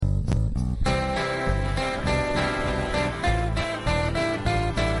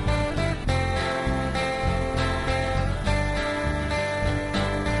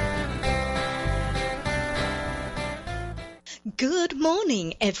Good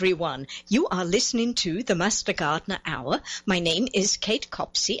morning, everyone. You are listening to the Master Gardener Hour. My name is Kate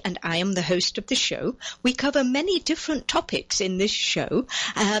Copsey, and I am the host of the show. We cover many different topics in this show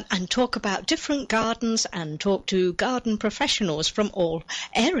and talk about different gardens and talk to garden professionals from all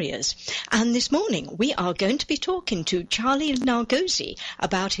areas. And this morning, we are going to be talking to Charlie Nargosi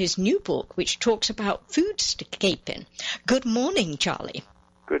about his new book, which talks about foodscaping. Good morning, Charlie.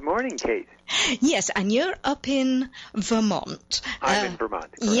 Good morning, Kate. Yes, and you're up in Vermont. I'm in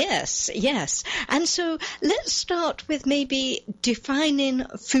Vermont. Correct. Yes. And so let's start with maybe defining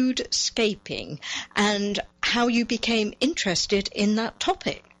foodscaping and how you became interested in that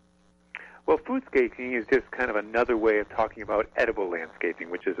topic. Well, foodscaping is just kind of another way of talking about edible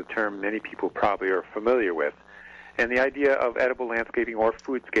landscaping, which is a term many people probably are familiar with. And the idea of edible landscaping, or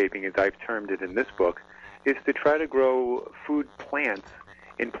foodscaping as I've termed it in this book, is to try to grow food plants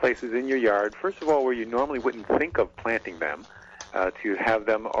in places in your yard, first of all, where you normally wouldn't think of planting them, to have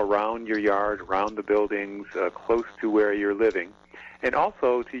them around your yard, around the buildings, close to where you're living, and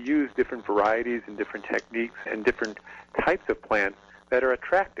also to use different varieties and different techniques and different types of plants that are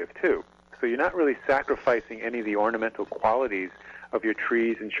attractive, too. So you're not really sacrificing any of the ornamental qualities of your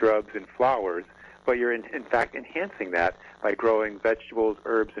trees and shrubs and flowers, but you're in fact enhancing that by growing vegetables,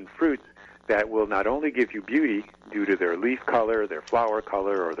 herbs, and fruits that will not only give you beauty due to their leaf color, their flower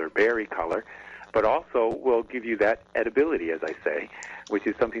color, or their berry color, but also will give you that edibility, as I say, which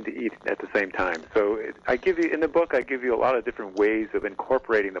is something to eat at the same time. So in the book, I give you a lot of different ways of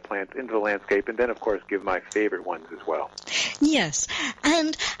incorporating the plants into the landscape, and then, of course, give my favorite ones as well. Yes,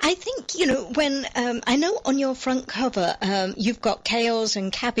 and I think, when I know on your front cover you've got kales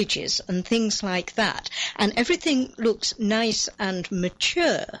and cabbages and things like that, and everything looks nice and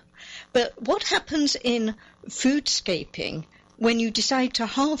mature. But what happens in foodscaping when you decide to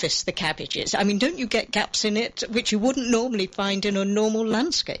harvest the cabbages? I mean, don't you get gaps in it which you wouldn't normally find in a normal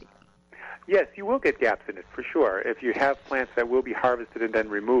landscape? Yes, you will get gaps in it, for sure, if you have plants that will be harvested and then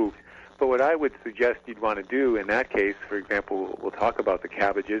removed. But what I would suggest you'd want to do in that case, for example, we'll talk about the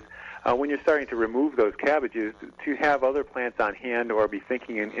cabbages, when you're starting to remove those cabbages, to have other plants on hand or be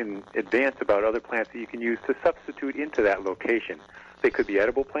thinking in advance about other plants that you can use to substitute into that location. They could be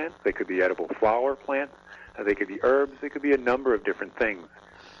edible plants, they could be edible flower plants, they could be herbs, they could be a number of different things.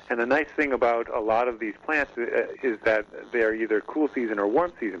 And the nice thing about a lot of these plants is that they're either cool season or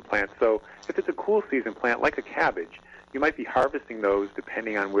warm season plants. So if it's a cool season plant, like a cabbage, you might be harvesting those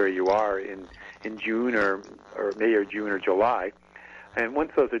depending on where you are in June or May or June or July. And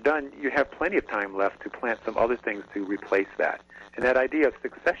once those are done, you have plenty of time left to plant some other things to replace that. And that idea of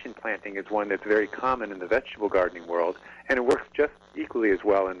succession planting is one that's very common in the vegetable gardening world, and it works just equally as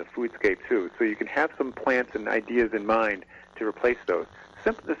well in the foodscape, too. So you can have some plants and ideas in mind to replace those.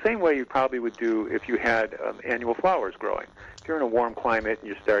 The same way you probably would do if you had annual flowers growing. If you're in a warm climate and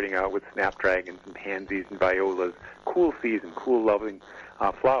you're starting out with snapdragons and pansies and violas, cool season, cool-loving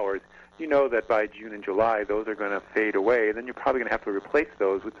flowers, you know that by June and July, those are going to fade away, and then you're probably going to have to replace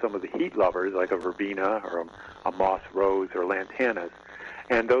those with some of the heat lovers, like a verbena or a moss rose or lantanas.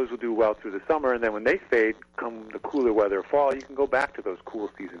 And those will do well through the summer, and then when they fade, come the cooler weather fall, you can go back to those cool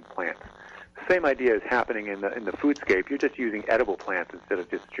season plants. The same idea is happening in the foodscape. You're just using edible plants instead of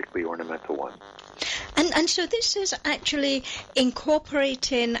just strictly ornamental ones. And so this is actually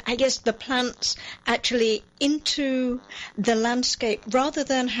incorporating, I guess, the plants actually into the landscape rather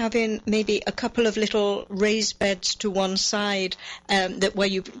than having maybe a couple of little raised beds to one side where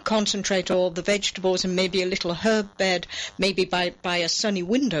you concentrate all the vegetables and maybe a little herb bed, maybe by a sunny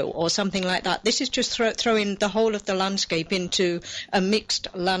window or something like that. This is just throwing the whole of the landscape into a mixed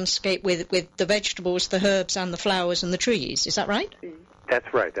landscape with the vegetables, the herbs, and the flowers and the trees. Is that right?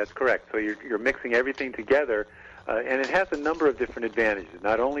 That's right. That's correct. So you're mixing everything together, and it has a number of different advantages.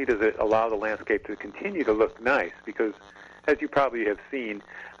 Not only does it allow the landscape to continue to look nice, because as you probably have seen,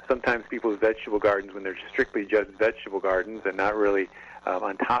 sometimes people's vegetable gardens, when they're strictly just vegetable gardens and not really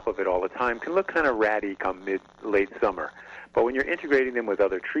on top of it all the time, can look kind of ratty come late summer. But when you're integrating them with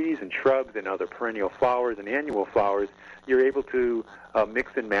other trees and shrubs and other perennial flowers and annual flowers, you're able to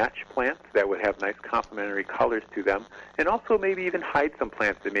mix and match plants that would have nice complementary colors to them, and also maybe even hide some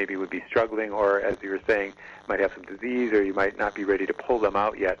plants that maybe would be struggling or, as you were saying, might have some disease or you might not be ready to pull them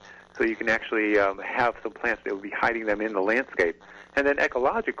out yet. So you can actually have some plants that will be hiding them in the landscape. And then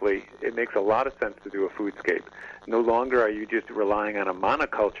ecologically, it makes a lot of sense to do a foodscape. No longer are you just relying on a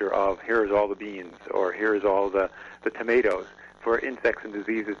monoculture of here's all the beans or here's all the tomatoes for insects and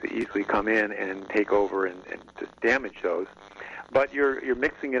diseases to easily come in and take over and just damage those. But you're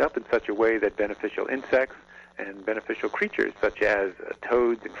mixing it up in such a way that beneficial insects and beneficial creatures such as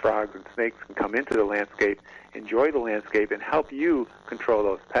toads and frogs and snakes can come into the landscape, enjoy the landscape, and help you control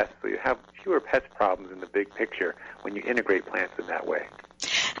those pests. So you have fewer pest problems in the big picture when you integrate plants in that way.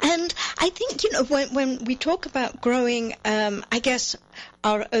 And I think, when we talk about growing, I guess,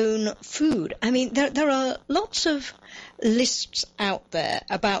 our own food, I mean, there are lots of lists out there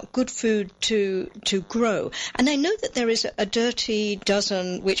about good food to grow. And I know that there is a dirty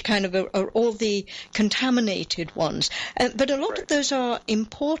dozen, which kind of are all the contaminated ones. But a lot of those are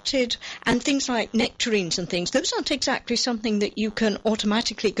imported, and things like nectarines and things, those aren't exactly something that you can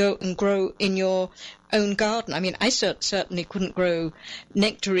automatically go and grow in your own garden. I mean, I certainly couldn't grow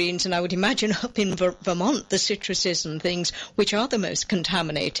nectarines, and I would imagine up in Vermont, the citruses and things, which are the most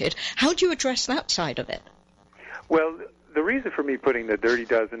contaminated. How do you address that side of it? Well, the reason for me putting the dirty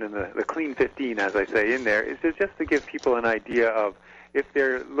dozen and the clean 15, as I say, in there is just to give people an idea of if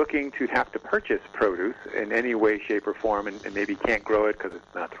they're looking to have to purchase produce in any way, shape, or form, and maybe can't grow it because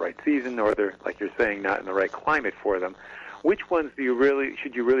it's not the right season, or they're, like you're saying, not in the right climate for them, which ones should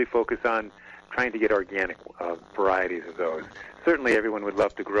you really focus on trying to get organic varieties of those? Certainly everyone would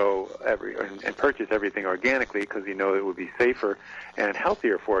love to grow and purchase everything organically because it would be safer and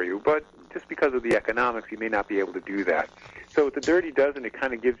healthier for you, but just because of the economics, you may not be able to do that. So with the dirty dozen, it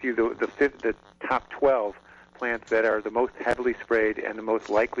kind of gives you the top 12 plants that are the most heavily sprayed and the most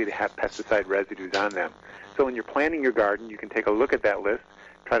likely to have pesticide residues on them. So when you're planting your garden, you can take a look at that list,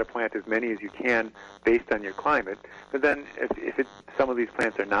 try to plant as many as you can based on your climate. But then if some of these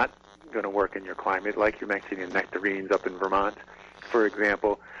plants are not going to work in your climate, like you're mentioning nectarines up in Vermont, for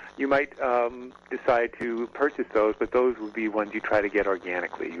example, you might decide to purchase those, but those would be ones you try to get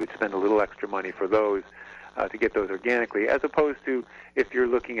organically. You would spend a little extra money for those to get those organically, as opposed to if you're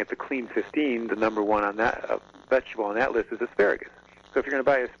looking at the clean 15, the number one on that vegetable on that list is asparagus. So if you're going to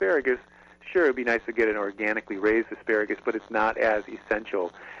buy asparagus, sure, it would be nice to get an organically raised asparagus, but it's not as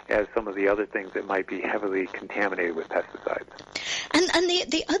essential as some of the other things that might be heavily contaminated with pesticides. And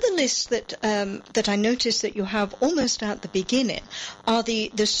the other lists that I noticed that you have almost at the beginning are the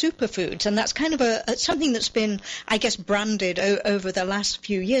superfoods, and that's kind of something that's been, I guess, branded over the last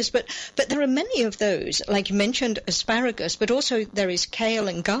few years. But there are many of those, like you mentioned, asparagus, but also there is kale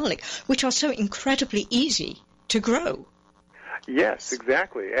and garlic, which are so incredibly easy to grow. Yes,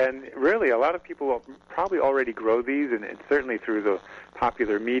 exactly. And really, a lot of people probably already grow these, and certainly through the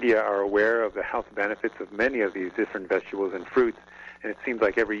popular media are aware of the health benefits of many of these different vegetables and fruits. And it seems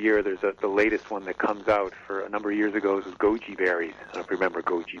like every year there's the latest one that comes out. For a number of years ago, it was goji berries. I don't know if you remember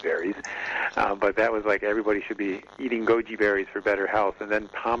goji berries. But that was like everybody should be eating goji berries for better health. And then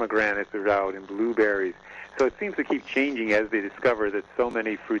pomegranates are out and blueberries. So it seems to keep changing as they discover that so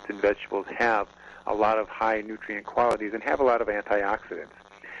many fruits and vegetables have a lot of high nutrient qualities and have a lot of antioxidants.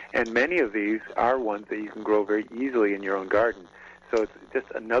 And many of these are ones that you can grow very easily in your own garden. So it's just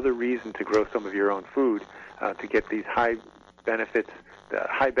another reason to grow some of your own food to get these high benefits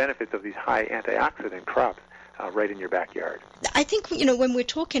of these high antioxidant crops right in your backyard. I think, when we're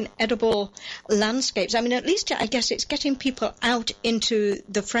talking edible landscapes, I mean, at least I guess it's getting people out into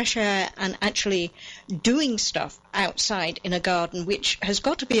the fresh air and actually doing stuff outside in a garden, which has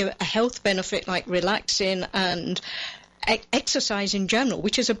got to be a health benefit, like relaxing and exercise in general,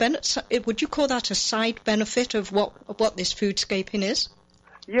 which is a benefit. Would you call that a side benefit of what this foodscaping is?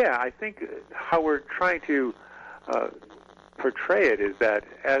 Yeah, I think how we're trying to portray it is that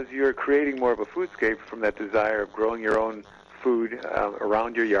as you're creating more of a foodscape from that desire of growing your own food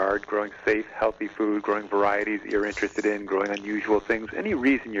around your yard, growing safe, healthy food, growing varieties that you're interested in, growing unusual things, any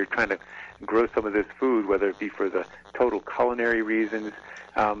reason you're trying to grow some of this food, whether it be for the total culinary reasons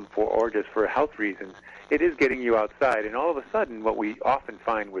or just for health reasons, it is getting you outside. And all of a sudden, what we often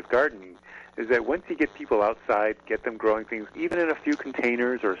find with gardening is that once you get people outside, get them growing things, even in a few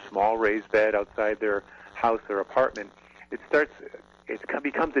containers or a small raised bed outside their house or apartment, it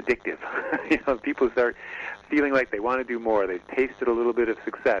becomes addictive. People start feeling like they want to do more. They've tasted a little bit of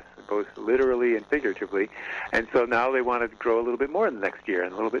success, both literally and figuratively, and so now they want to grow a little bit more in the next year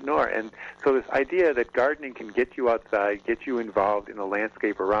and a little bit more. And so this idea that gardening can get you outside, get you involved in the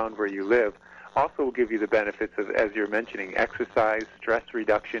landscape around where you live, also will give you the benefits of, as you're mentioning, exercise, stress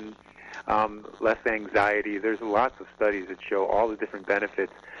reduction, less anxiety. There's lots of studies that show all the different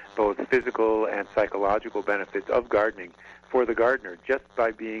benefits, both physical and psychological benefits of gardening for the gardener, just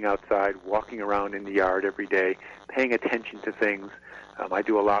by being outside, walking around in the yard every day, paying attention to things. I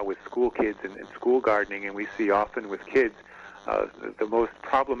do a lot with school kids and school gardening, and we see often with kids, the most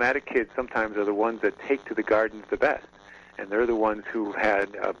problematic kids sometimes are the ones that take to the gardens the best. And they're the ones who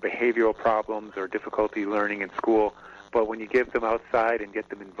had behavioral problems or difficulty learning in school, But when you get them outside and get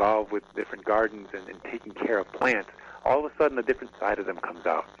them involved with different gardens and taking care of plants, all of a sudden a different side of them comes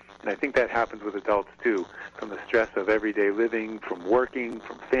out. And I think that happens with adults too, from the stress of everyday living, from working,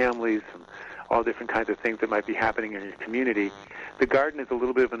 from families, from all different kinds of things that might be happening in your community. The garden is a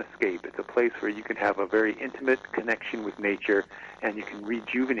little bit of an escape. It's a place where you can have a very intimate connection with nature, and you can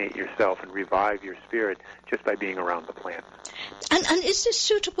rejuvenate yourself and revive your spirit just by being around the plants. And is this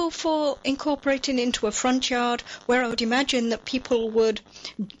suitable for incorporating into a front yard, where I would imagine that people would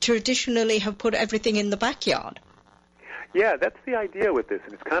traditionally have put everything in the backyard? Yeah, that's the idea with this.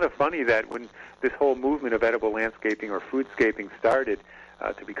 And it's kind of funny that when this whole movement of edible landscaping or foodscaping started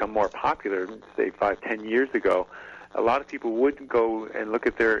to become more popular, say 5-10 years ago, a lot of people would go and look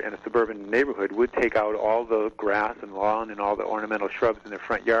at in a suburban neighborhood, would take out all the grass and lawn and all the ornamental shrubs in their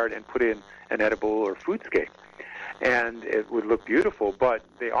front yard and put in an edible or foodscape. And it would look beautiful, but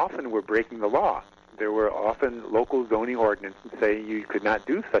they often were breaking the law. There were often local zoning ordinances saying you could not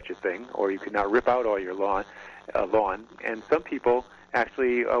do such a thing, or you could not rip out all your lawn. And some people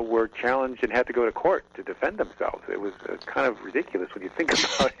actually were challenged and had to go to court to defend themselves. It was kind of ridiculous when you think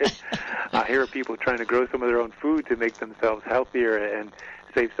about it. Here are people trying to grow some of their own food to make themselves healthier and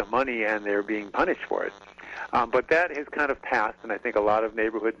save some money, and they're being punished for it. But that has kind of passed, and I think a lot of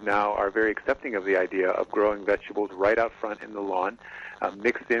neighborhoods now are very accepting of the idea of growing vegetables right out front in the lawn,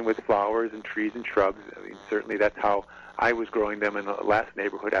 mixed in with flowers and trees and shrubs. I mean, certainly that's how I was growing them in the last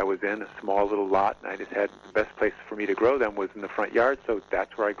neighborhood I was in, a small little lot, and I just had the best place for me to grow them was in the front yard, so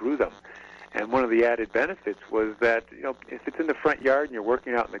that's where I grew them. And one of the added benefits was that, you know, if it's in the front yard and you're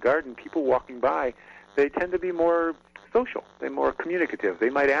working out in the garden, people walking by, they tend to be more social. They're more communicative. They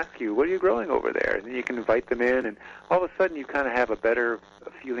might ask you, what are you growing over there? And then you can invite them in, and all of a sudden you kind of have a better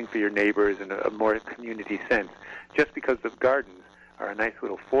feeling for your neighbors and a more community sense, just because the gardens are a nice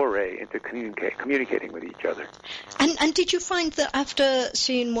little foray into communicating with each other. And did you find that after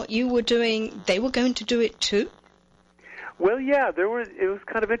seeing what you were doing, they were going to do it too? Well, yeah, it was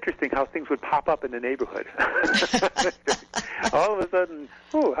kind of interesting how things would pop up in the neighborhood. All of a sudden,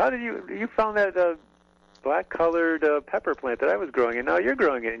 how did you found that black-colored pepper plant that I was growing, and now you're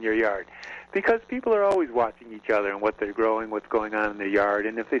growing it in your yard? Because people are always watching each other and what they're growing, what's going on in their yard,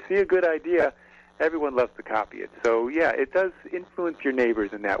 and if they see a good idea, everyone loves to copy it. So, yeah, it does influence your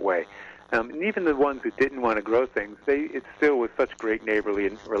neighbors in that way. And even the ones who didn't want to grow things, it still was such great neighborly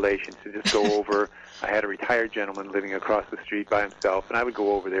relations to just go over. I had a retired gentleman living across the street by himself, and I would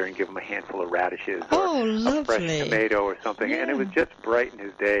go over there and give him a handful of radishes or a fresh tomato or something. Yeah. And it would just brighten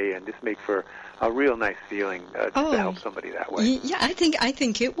his day and just make for a real nice feeling to help somebody that way. Yeah, I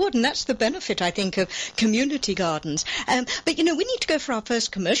think it would, and that's the benefit, I think, of community gardens. But, you know, we need to go for our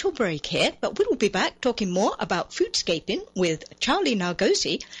first commercial break here, but we'll be back talking more about foodscaping with Charlie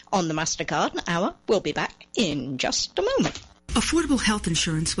Nargosi on the Master Garden Hour. We'll be back in just a moment. Affordable health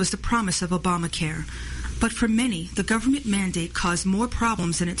insurance was the promise of Obamacare, but for many, the government mandate caused more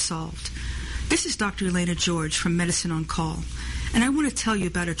problems than it solved. This is Dr. Elena George from Medicine on Call, and I want to tell you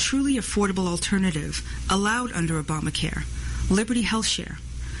about a truly affordable alternative allowed under Obamacare, Liberty HealthShare.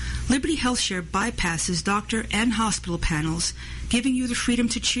 Liberty HealthShare bypasses doctor and hospital panels, giving you the freedom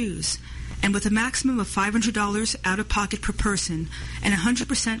to choose. And with a maximum of $500 out-of-pocket per person and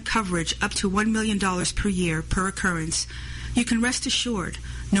 100% coverage up to $1 million per year per occurrence, you can rest assured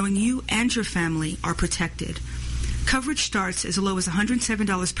knowing you and your family are protected. Coverage starts as low as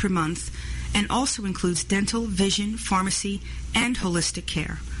 $107 per month and also includes dental, vision, pharmacy, and holistic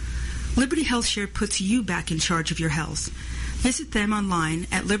care. Liberty HealthShare puts you back in charge of your health. Visit them online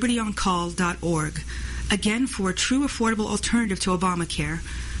at libertyoncall.org. Again, for a true affordable alternative to Obamacare,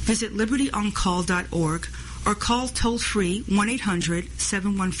 visit libertyoncall.org or call toll-free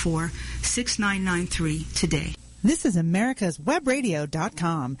 1-800-714-6993 today. This is America's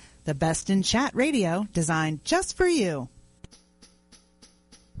Webradio.com, the best in chat radio designed just for you.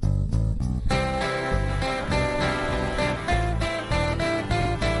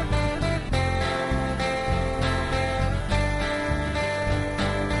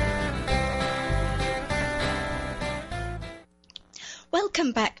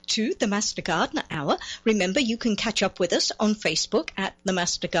 Welcome back to the Master Gardener Hour. Remember, you can catch up with us on Facebook at the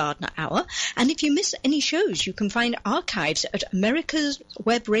Master Gardener Hour. And if you miss any shows, you can find archives at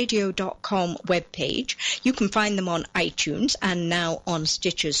americaswebradio.com webpage. You can find them on iTunes and now on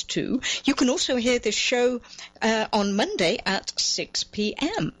Stitchers too. You can also hear this show on Monday at 6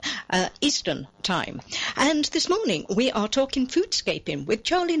 p.m. Eastern time. And this morning we are talking foodscaping with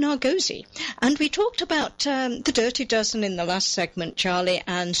Charlie Nargosi. And we talked about the Dirty Dozen in the last segment, Charlie,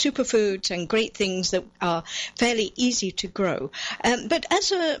 and superfoods and great things that are fairly easy to grow. But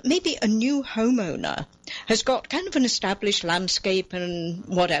as maybe a new homeowner has got kind of an established landscape and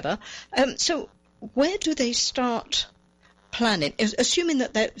whatever, so where do they start planning, assuming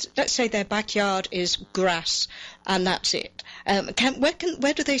that let's say their backyard is grass and that's it?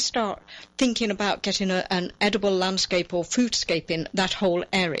 Where do they start thinking about getting an edible landscape or foodscape in that whole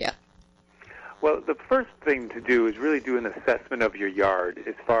area? Well, the first thing to do is really do an assessment of your yard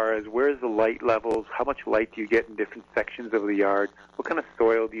as far as where's the light levels, how much light do you get in different sections of the yard, what kind of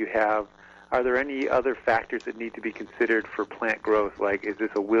soil do you have, are there any other factors that need to be considered for plant growth, like is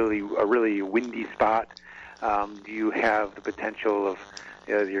this a really windy spot? Do you have the potential of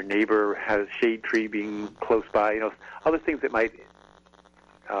your neighbor has a shade tree being close by? Other things that might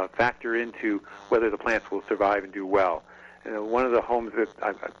factor into whether the plants will survive and do well. One of the homes that,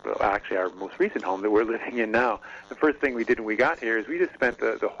 actually our most recent home that we're living in now, the first thing we did when we got here is we just spent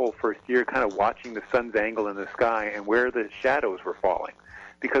the whole first year kind of watching the sun's angle in the sky and where the shadows were falling.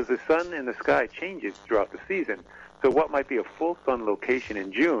 Because the sun in the sky changes throughout the season. So what might be a full sun location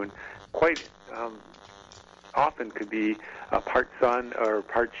in June quite often could be a part sun or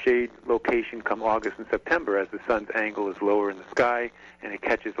part shade location come August and September as the sun's angle is lower in the sky and it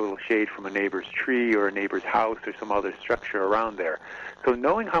catches a little shade from a neighbor's tree or a neighbor's house or some other structure around there. So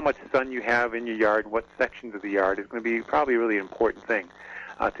knowing how much sun you have in your yard and what sections of the yard is going to be probably a really important thing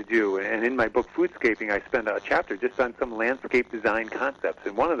to do. And in my book, Foodscaping, I spend a chapter just on some landscape design concepts.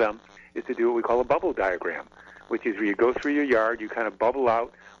 And one of them is to do what we call a bubble diagram, which is where you go through your yard, you kind of bubble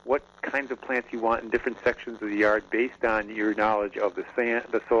out what kinds of plants you want in different sections of the yard based on your knowledge of the sand,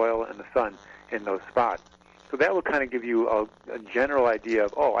 the soil, and the sun in those spots. So that will kind of give you a general idea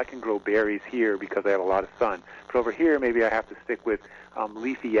of, I can grow berries here because I have a lot of sun. But over here, maybe I have to stick with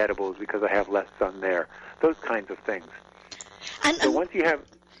leafy edibles because I have less sun there. Those kinds of things. So once you have...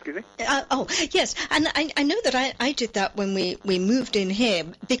 Excuse me? Yes. And I know that I did that when we moved in here,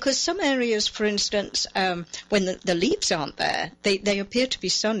 because some areas, for instance, when the leaves aren't there, they appear to be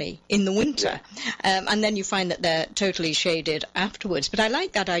sunny in the winter. Yeah. And then you find that they're totally shaded afterwards. But I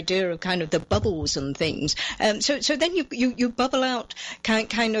like that idea of kind of the bubbles and things. So then you bubble out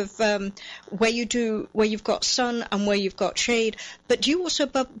kind of where you've got sun and where you've got shade. But do you also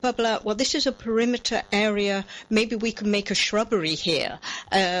bubble out, well, this is a perimeter area, maybe we can make a shrubbery here,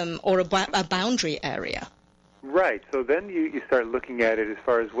 or a boundary area? Right. So then you start looking at it as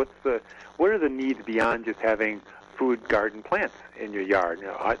far as what are the needs beyond just having food garden plants in your yard?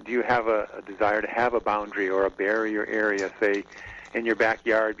 Do you have a desire to have a boundary or a barrier area, say, in your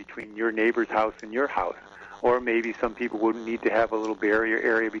backyard between your neighbor's house and your house? Or maybe some people wouldn't need to have a little barrier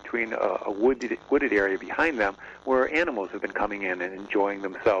area between a wooded area behind them where animals have been coming in and enjoying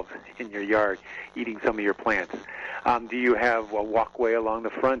themselves in your yard, eating some of your plants. Do you have a walkway along the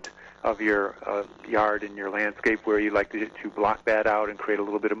front of your yard and your landscape where you like to block that out and create a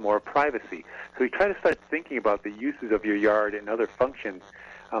little bit of more privacy? So you try to start thinking about the uses of your yard and other functions.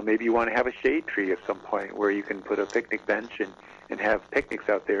 Maybe you want to have a shade tree at some point where you can put a picnic bench and have picnics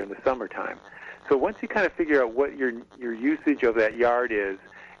out there in the summertime. So once you kind of figure out what your usage of that yard is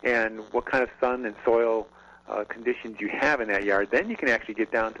and what kind of sun and soil conditions you have in that yard, then you can actually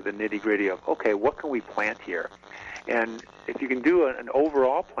get down to the nitty-gritty of, okay, what can we plant here? And if you can do an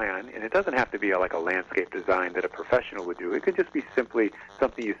overall plan, and it doesn't have to be like a landscape design that a professional would do. It could just be simply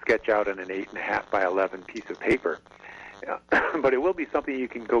something you sketch out on an 8.5 by 11 piece of paper. But it will be something you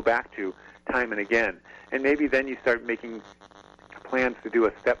can go back to time and again. And maybe then you start making plans to do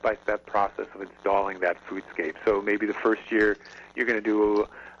a step-by-step process of installing that foodscape. So maybe the first year you're going to do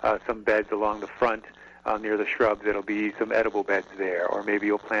some beds along the front near the shrubs. It'll be some edible beds there. Or maybe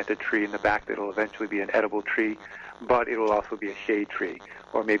you'll plant a tree in the back that'll eventually be an edible tree, but it'll also be a shade tree.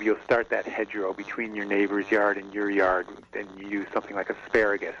 Or maybe you'll start that hedgerow between your neighbor's yard and your yard, and you use something like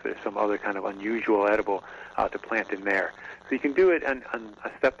asparagus or some other kind of unusual edible to plant in there. So you can do it on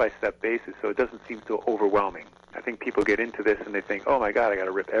a step-by-step basis so it doesn't seem so overwhelming. I think people get into this and they think, oh my God, I got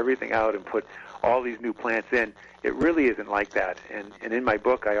to rip everything out and put all these new plants in. It really isn't like that. And in my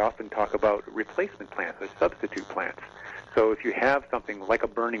book, I often talk about replacement plants or substitute plants. So if you have something like a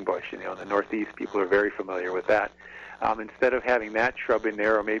burning bush, in the Northeast, people are very familiar with that. Instead of having that shrub in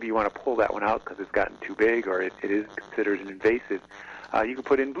there, or maybe you want to pull that one out because it's gotten too big or it is considered an invasive, you can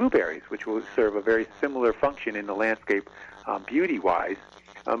put in blueberries, which will serve a very similar function in the landscape beauty-wise,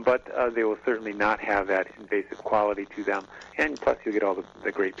 but they will certainly not have that invasive quality to them, and plus you'll get all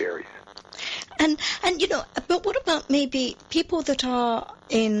the great berries. And but what about maybe people that are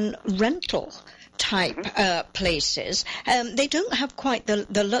in rental type places? They don't have quite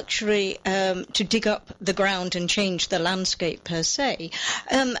the luxury to dig up the ground and change the landscape per se.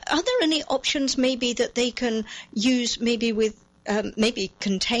 Are there any options maybe that they can use maybe with maybe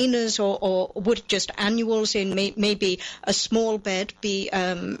containers or would just annuals in maybe a small bed be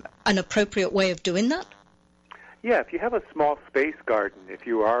an appropriate way of doing that? Yeah, if you have a small space garden, if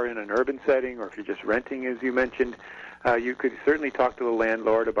you are in an urban setting or if you're just renting, as you mentioned, you could certainly talk to the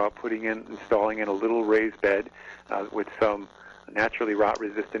landlord about installing in a little raised bed with some naturally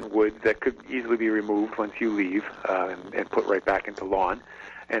rot-resistant woods that could easily be removed once you leave and put right back into lawn.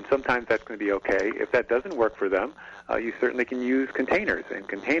 And sometimes that's going to be okay. If that doesn't work for them, you certainly can use containers. And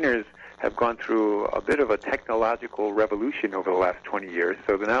containers have gone through a bit of a technological revolution over the last 20 years.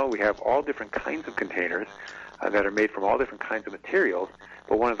 So now we have all different kinds of containers that are made from all different kinds of materials.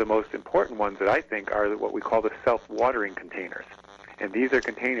 But one of the most important ones that I think are what we call the self-watering containers. And these are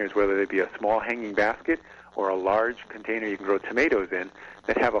containers, whether they be a small hanging basket or a large container you can grow tomatoes in,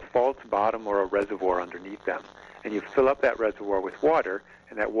 that have a false bottom or a reservoir underneath them. And you fill up that reservoir with water,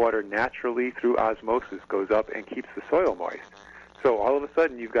 and that water naturally, through osmosis, goes up and keeps the soil moist. So all of a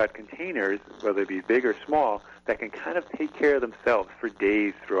sudden, you've got containers, whether they be big or small, that can kind of take care of themselves for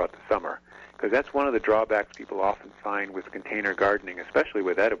days throughout the summer. Because that's one of the drawbacks people often find with container gardening, especially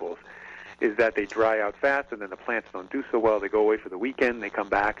with edibles, is that they dry out fast and then the plants don't do so well. They go away for the weekend, they come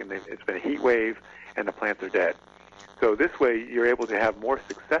back, and it's been a heat wave, and the plants are dead. So this way, you're able to have more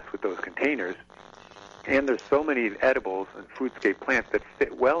success with those containers. And there's so many edibles and foodscape plants that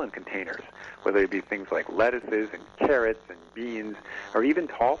fit well in containers, whether it be things like lettuces and carrots and beans, or even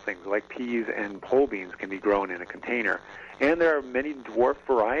tall things like peas and pole beans can be grown in a container. And there are many dwarf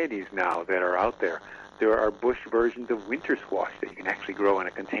varieties now that are out there. There are bush versions of winter squash that you can actually grow in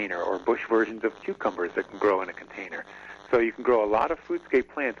a container, or bush versions of cucumbers that can grow in a container. So you can grow a lot of foodscape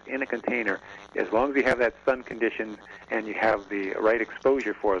plants in a container as long as you have that sun conditions and you have the right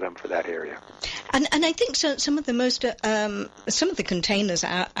exposure for them for that area. And I think some of the containers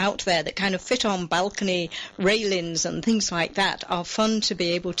out there that kind of fit on balcony railings and things like that are fun to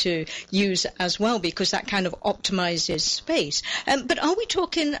be able to use as well, because that kind of optimizes space. But are we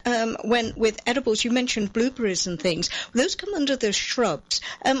talking when with edibles? You mentioned blueberries and things. Those come under the shrubs.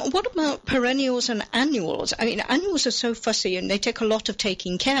 What about perennials and annuals? I mean, annuals are so fussy and they take a lot of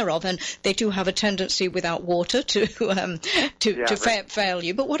taking care of, and they do have a tendency without water to fail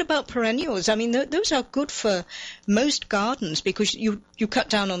you. But what about perennials? I mean, those are good for most gardens because you cut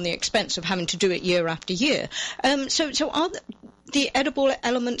down on the expense of having to do it year after year. So are the edible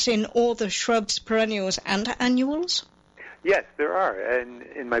elements in all the shrubs, perennials, and annuals? Yes, there are. And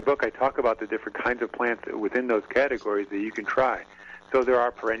in my book, I talk about the different kinds of plants within those categories that you can try. So there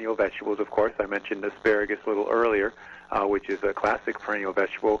are perennial vegetables, of course. I mentioned asparagus a little earlier, which is a classic perennial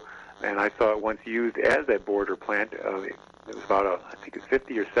vegetable. And I saw it once used as a border plant. It was about, I think it's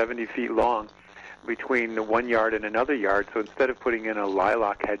 50 or 70 feet long between one yard and another yard. So instead of putting in a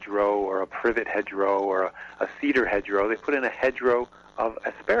lilac hedgerow or a privet hedgerow or a cedar hedgerow, they put in a hedgerow of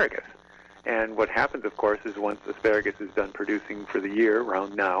asparagus. And what happens, of course, is once asparagus is done producing for the year,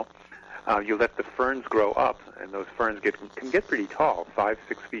 around now, you let the ferns grow up, and those ferns can get pretty tall, 5-6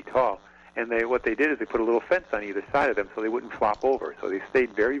 feet tall. And what they did is they put a little fence on either side of them so they wouldn't flop over. So they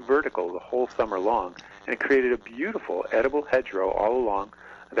stayed very vertical the whole summer long, and it created a beautiful edible hedgerow all along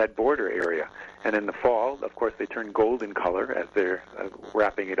that border area. And in the fall, of course, they turn golden color as they're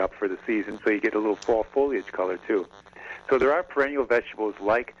wrapping it up for the season, so you get a little fall foliage color too. So there are perennial vegetables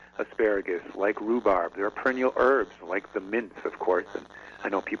like asparagus, like rhubarb. There are perennial herbs like the mint, of course, and I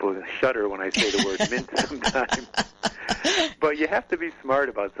know people shudder when I say the word mint sometimes. But you have to be smart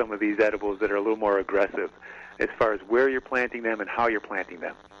about some of these edibles that are a little more aggressive as far as where you're planting them and how you're planting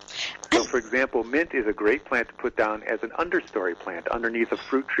them. So, for example, mint is a great plant to put down as an understory plant underneath a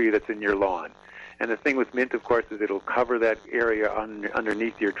fruit tree that's in your lawn. And the thing with mint, of course, is it'll cover that area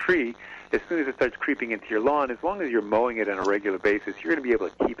underneath your tree. As soon as it starts creeping into your lawn, as long as you're mowing it on a regular basis, you're going to be able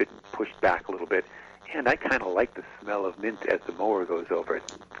to keep it pushed back a little bit. And I kind of like the smell of mint as the mower goes over.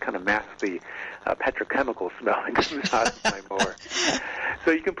 It kind of masks the petrochemical smell that comes out of my mower.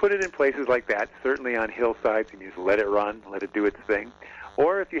 So you can put it in places like that, certainly on hillsides, and you just let it run, let it do its thing.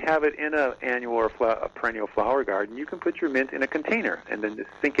 Or if you have it in an annual or a perennial flower garden, you can put your mint in a container and then just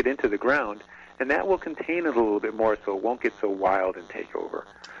sink it into the ground, and that will contain it a little bit more so it won't get so wild and take over.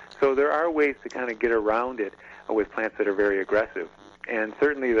 So there are ways to kind of get around it with plants that are very aggressive. And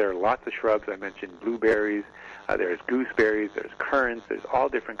certainly there are lots of shrubs. I mentioned blueberries, there's gooseberries, there's currants, there's all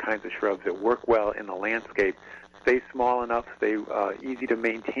different kinds of shrubs that work well in the landscape, stay small enough, stay easy to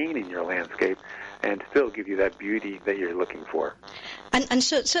maintain in your landscape, and still give you that beauty that you're looking for. And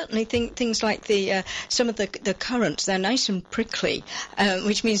certainly things like some of the currants, they're nice and prickly,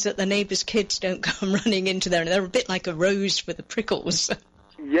 which means that the neighbours' kids don't come running into there, and they're a bit like a rose for the prickles.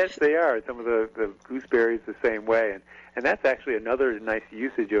 Yes, they are. Some of the gooseberries the same way, and that's actually another nice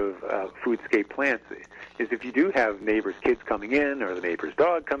usage of foodscape plants, is if you do have neighbors' kids coming in, or the neighbor's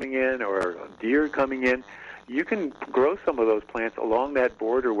dog coming in, or a deer coming in, you can grow some of those plants along that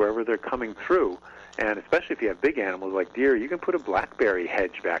border wherever they're coming through. And especially if you have big animals like deer, you can put a blackberry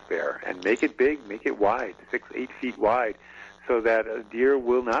hedge back there and make it big, make it wide, 6-8 feet wide, so that a deer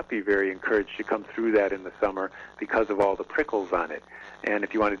will not be very encouraged to come through that in the summer because of all the prickles on it. And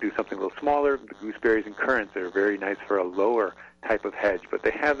if you want to do something a little smaller, the gooseberries and currants are very nice for a lower type of hedge, but they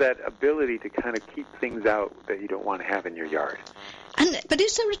have that ability to kind of keep things out that you don't want to have in your yard. But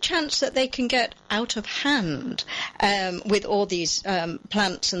is there a chance that they can get out of hand with all these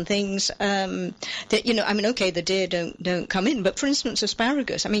plants and things that, you know, I mean, okay, the deer don't come in, but for instance,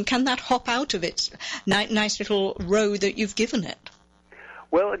 asparagus, I mean, can that hop out of its nice little row that you've given it?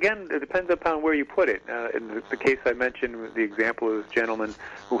 Well, again, it depends upon where you put it. In the case I mentioned, the example of this gentleman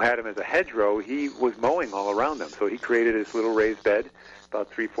who had him as a hedgerow, he was mowing all around them. So he created this little raised bed,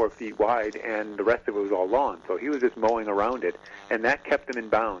 about 3-4 feet wide, and the rest of it was all lawn. So he was just mowing around it, and that kept them in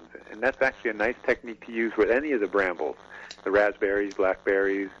bounds. And that's actually a nice technique to use with any of the brambles, the raspberries,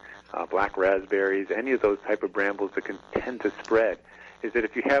 blackberries, black raspberries, any of those type of brambles that can tend to spread, is that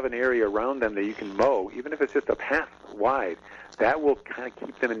if you have an area around them that you can mow, even if it's just a path wide, that will kind of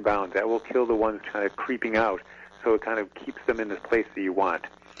keep them in bounds. That will kill the ones kind of creeping out, so it kind of keeps them in this place that you want.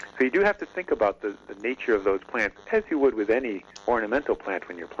 So you do have to think about the nature of those plants, as you would with any ornamental plant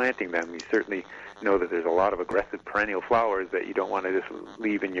when you're planting them. You certainly know that there's a lot of aggressive perennial flowers that you don't want to just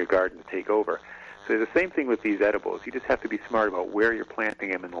leave in your garden to take over. So the same thing with these edibles. You just have to be smart about where you're planting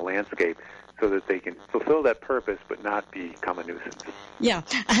them in the landscape, so that they can fulfill that purpose but not become a nuisance. Yeah,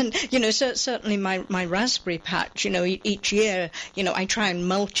 and, you know, certainly my raspberry patch, you know, each year, you know, I try and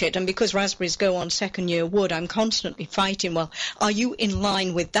mulch it, and because raspberries go on second-year wood, I'm constantly fighting, well, are you in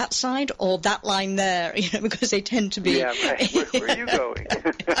line with that side or that line there? You know, because they tend to be... Yeah, right. Where are you going?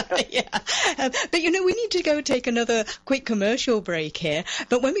 Yeah, but, you know, we need to go take another quick commercial break here,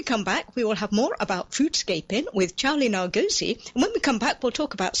 but when we come back, we will have more about foodscaping with Charlie Nargosi, and when we come back, we'll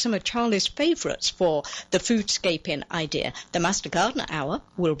talk about some of Charlie's favourites for the foodscaping idea. The Master Gardener Hour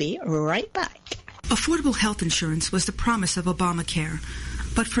will be right back. Affordable health insurance was the promise of Obamacare,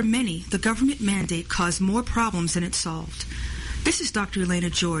 but for many, the government mandate caused more problems than it solved. This is Dr. Elena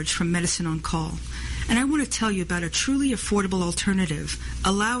George from Medicine on Call, and I want to tell you about a truly affordable alternative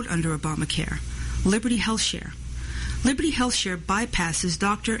allowed under Obamacare, Liberty HealthShare. Liberty HealthShare bypasses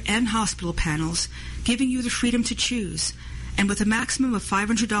doctor and hospital panels, giving you the freedom to choose. And with a maximum of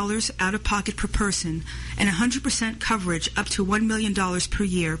 $500 out-of-pocket per person and 100% coverage up to $1 million per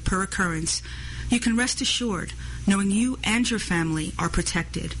year per occurrence, you can rest assured knowing you and your family are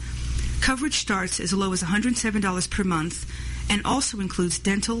protected. Coverage starts as low as $107 per month and also includes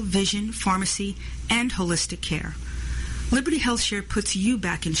dental, vision, pharmacy, and holistic care. Liberty HealthShare puts you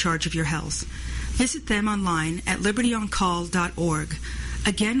back in charge of your health. Visit them online at libertyoncall.org.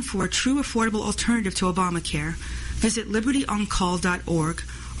 Again, for a true affordable alternative to Obamacare, visit libertyoncall.org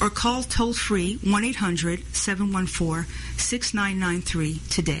or call toll-free 1-800-714-6993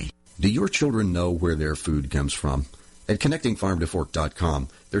 today. Do your children know where their food comes from? At ConnectingFarmToFork.com,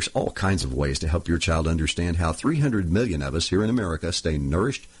 there's all kinds of ways to help your child understand how 300 million of us here in America stay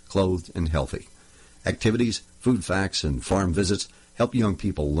nourished, clothed, and healthy. Activities, food facts, and farm visits help young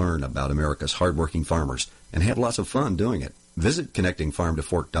people learn about America's hardworking farmers and have lots of fun doing it. Visit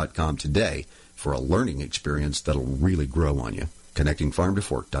ConnectingFarmToFork.com today for a learning experience that'll really grow on you.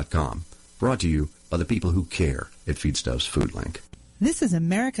 ConnectingFarmToFork.com. Brought to you by the people who care at Feedstuffs Food Link. This is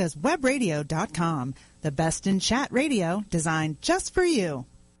America's Webradio.com, the best in chat radio designed just for you.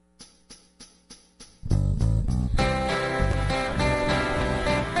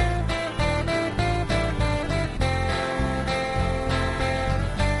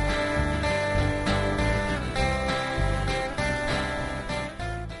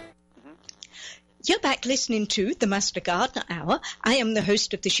 You're back listening to the Master Gardener Hour. I am the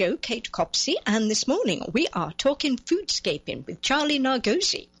host of the show, Kate Copsey, and this morning we are talking foodscaping with Charlie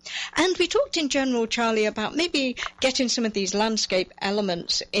Nargosi. And we talked in general, Charlie, about maybe getting some of these landscape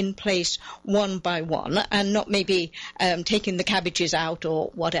elements in place one by one and not maybe taking the cabbages out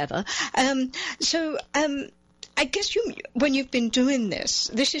or whatever. I guess when you've been doing this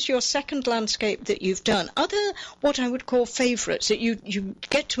is your second landscape that you've done. Are there what I would call favourites that you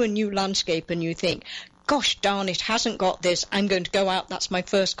get to a new landscape and you think, gosh darn, it hasn't got this, I'm going to go out, that's my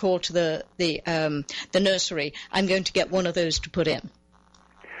first call to the nursery, I'm going to get one of those to put in?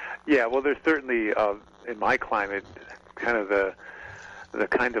 Yeah, well, there's certainly, in my climate, kind of the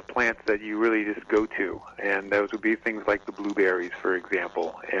kinds of plants that you really just go to, and those would be things like the blueberries, for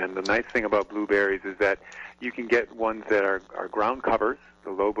example. And the nice thing about blueberries is that you can get ones that are ground covers, the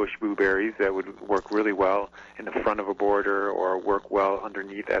low bush blueberries that would work really well in the front of a border or work well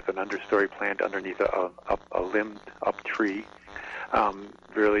underneath as an understory plant underneath a limbed up tree.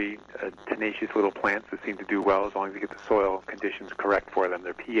 Really tenacious little plants that seem to do well as long as you get the soil conditions correct for them.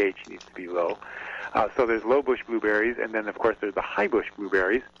 Their pH needs to be low. So there's low bush blueberries, and then, of course, there's the high bush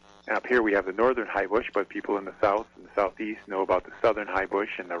blueberries. And up here we have the northern high bush, but people in the south and the southeast know about the southern high bush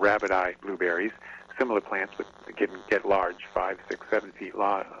and the rabbit eye blueberries. Similar plants, but they can get large, 5, 6, 7 feet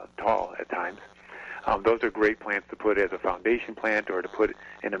tall at times. Those are great plants to put as a foundation plant or to put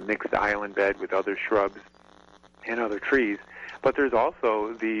in a mixed island bed with other shrubs and other trees. But there's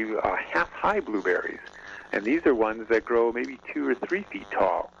also the half-high blueberries, and these are ones that grow maybe 2 or 3 feet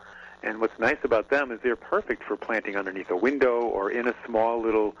tall. And what's nice about them is they're perfect for planting underneath a window or in a small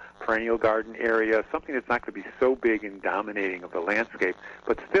little perennial garden area, something that's not going to be so big and dominating of the landscape,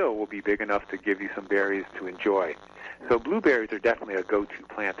 but still will be big enough to give you some berries to enjoy. So blueberries are definitely a go-to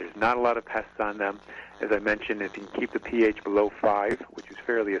plant. There's not a lot of pests on them. As I mentioned, if you can keep the pH below 5, which is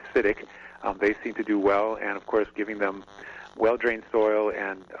fairly acidic, they seem to do well, and of course giving them well-drained soil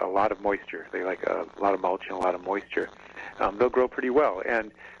and a lot of moisture. They like a lot of mulch and a lot of moisture. They'll grow pretty well.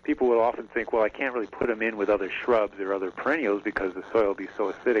 And people will often think, well, I can't really put them in with other shrubs or other perennials because the soil will be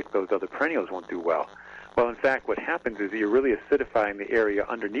so acidic, those other perennials won't do well. Well, in fact, what happens is you're really acidifying the area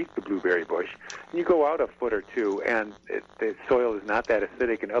underneath the blueberry bush. And you go out a foot or two, and the soil is not that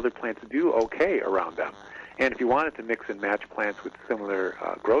acidic, and other plants do okay around them. And if you wanted to mix and match plants with similar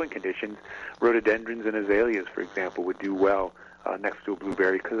growing conditions, rhododendrons and azaleas, for example, would do well next to a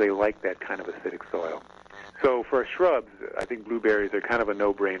blueberry because they like that kind of acidic soil. So for shrubs, I think blueberries are kind of a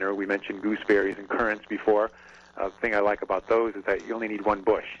no-brainer. We mentioned gooseberries and currants before. The thing I like about those is that you only need one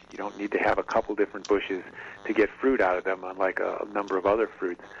bush. You don't need to have a couple different bushes to get fruit out of them, unlike a number of other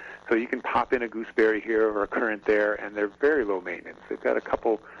fruits. So you can pop in a gooseberry here or a currant there, and they're very low maintenance. They've got a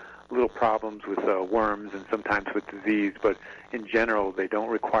couple little problems with worms and sometimes with disease, but in general, they don't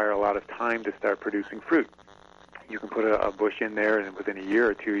require a lot of time to start producing fruit. You can put a bush in there, and within a year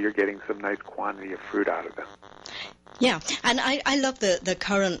or two, you're getting some nice quantity of fruit out of them. Yeah, and I love the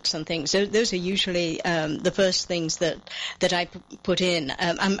currants and things. Those are usually the first things that I put in.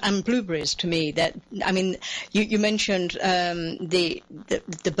 And blueberries, to me, that, I mean, you mentioned the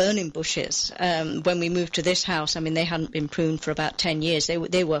burning bushes. When we moved to this house, I mean, they hadn't been pruned for about 10 years.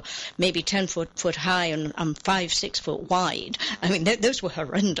 They were maybe 10 foot high and 5, 6 foot wide. I mean, those were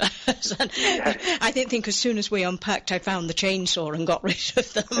horrendous. And I didn't think as soon as we unpacked, I found the chainsaw and got rid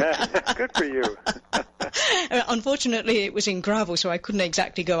of them. Good for you. Unfortunately, it was in gravel, so I couldn't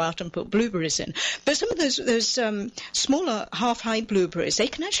exactly go out and put blueberries in. But some of those smaller half-high blueberries, they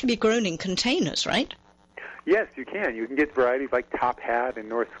can actually be grown in containers, right? Yes, you can. You can get varieties like Top Hat and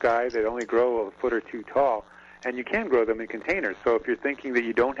North Sky that only grow a foot or two tall, and you can grow them in containers. So if you're thinking that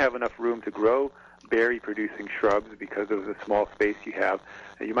you don't have enough room to grow berry-producing shrubs because of the small space you have,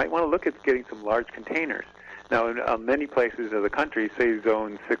 you might want to look at getting some large containers. Now, in many places of the country, say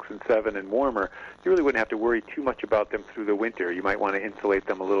zone 6 and 7 and warmer, you really wouldn't have to worry too much about them through the winter. You might want to insulate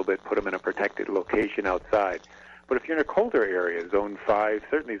them a little bit, put them in a protected location outside. But if you're in a colder area, zone 5,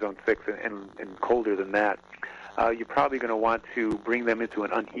 certainly zone 6 and colder than that, you're probably going to want to bring them into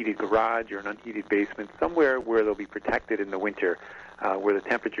an unheated garage or an unheated basement, somewhere where they'll be protected in the winter, where the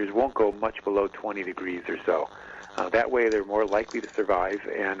temperatures won't go much below 20 degrees or so. That way they're more likely to survive,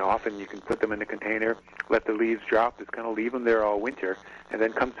 and often you can put them in a container, let the leaves drop, just kind of leave them there all winter, and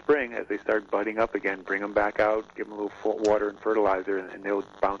then come spring, as they start budding up again, bring them back out, give them a little water and fertilizer, and they'll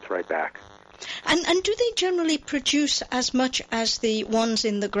bounce right back. And do they generally produce as much as the ones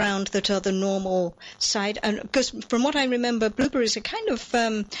in the ground that are the normal side? Because from what I remember, blueberries are kind of,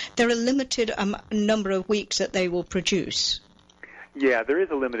 they're a limited number of weeks that they will produce. Yeah, there is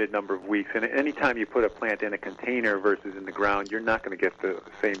a limited number of weeks, and any time you put a plant in a container versus in the ground, you're not going to get the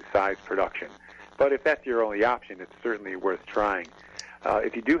same size production. But if that's your only option, it's certainly worth trying.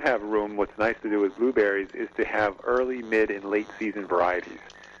 If you do have room, what's nice to do with blueberries is to have early, mid, and late season varieties.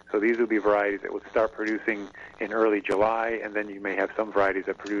 So these will be varieties that would start producing in early July, and then you may have some varieties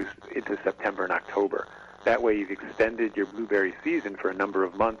that produce into September and October. That way you've extended your blueberry season for a number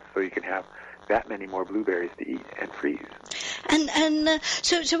of months, so you can have that many more blueberries to eat and freeze.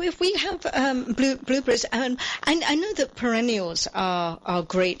 So if we have blueberries, I know that perennials are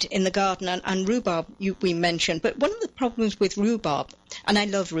great in the garden, and rhubarb we mentioned, but one of the problems with rhubarb, and I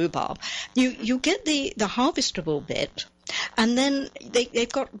love rhubarb, you get the harvestable bit, and then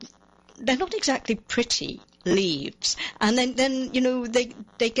they're not exactly pretty leaves, and then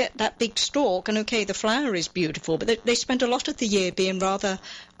they get that big stalk, and okay, the flower is beautiful, but they spend a lot of the year being rather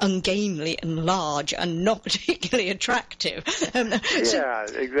ungainly and large and not particularly attractive. Yeah,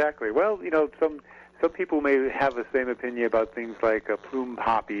 exactly. Well, some people may have the same opinion about things like plume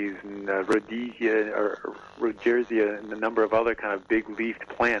poppies and rhodesia or rogerzia and a number of other kind of big-leafed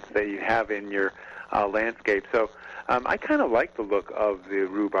plants that you have in your landscape. So I kind of like the look of the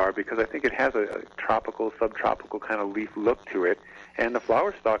rhubarb because I think it has a tropical, subtropical kind of leaf look to it, and the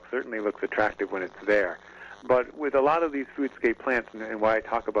flower stalk certainly looks attractive when it's there. But with a lot of these foodscape plants, and why I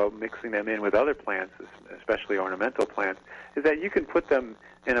talk about mixing them in with other plants, especially ornamental plants, is that you can put them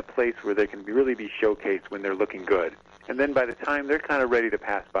in a place where they can really be showcased when they're looking good. And then by the time they're kind of ready to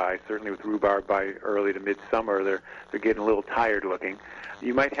pass by, certainly with rhubarb by early to midsummer, they're getting a little tired looking.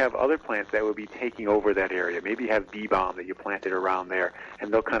 You might have other plants that will be taking over that area. Maybe you have bee balm that you planted around there,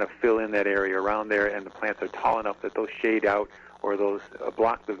 and they'll kind of fill in that area around there, and the plants are tall enough that they'll shade out or those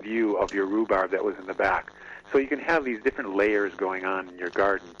block the view of your rhubarb that was in the back. So you can have these different layers going on in your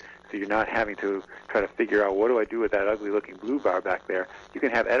garden, so you're not having to try to figure out, what do I do with that ugly-looking bluebarb back there? You can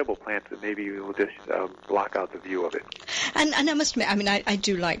have edible plants that maybe will just block out the view of it. And I must admit, I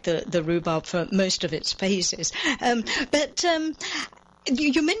do like the rhubarb for most of its phases. But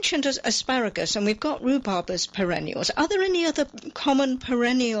you mentioned asparagus, and we've got rhubarb as perennials. Are there any other common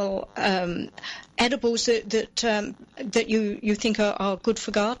perennial edibles that you think are good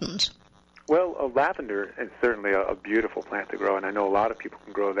for gardens? Well, lavender is certainly a beautiful plant to grow, and I know a lot of people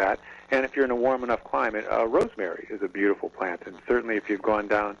can grow that. And if you're in a warm enough climate, rosemary is a beautiful plant. And certainly if you've gone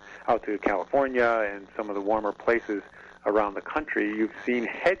down out to California and some of the warmer places around the country, you've seen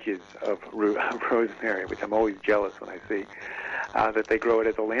hedges of rosemary, which I'm always jealous when I see, that they grow it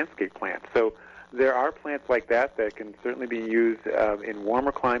as a landscape plant. So there are plants like that can certainly be used in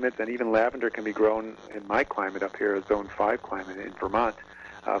warmer climates, and even lavender can be grown in my climate up here, a Zone 5 climate in Vermont.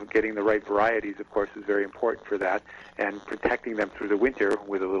 Getting the right varieties, of course, is very important for that, and protecting them through the winter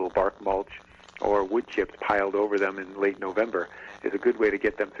with a little bark mulch or wood chips piled over them in late November is a good way to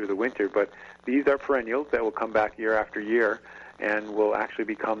get them through the winter. But these are perennials that will come back year after year and will actually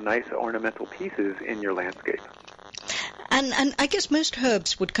become nice ornamental pieces in your landscape. And I guess most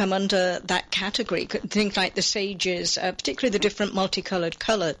herbs would come under that category, things like the sages, particularly the different multicolored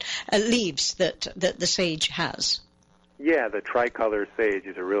leaves that the sage has. Yeah, the tricolor sage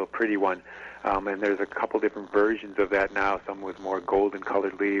is a real pretty one, and there's a couple different versions of that now, some with more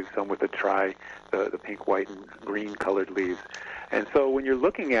golden-colored leaves, some with the pink, white, and green-colored leaves. And so when you're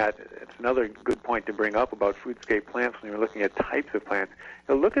looking at, it's another good point to bring up about foodscape plants, when you're looking at types of plants,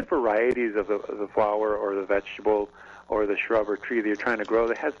 look at varieties of the flower or the vegetable or the shrub or tree that you're trying to grow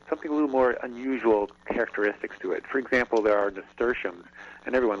that has something a little more unusual characteristics to it. For example, there are nasturtiums,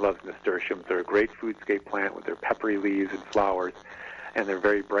 and everyone loves nasturtiums. They're a great foodscape plant with their peppery leaves and flowers, and they're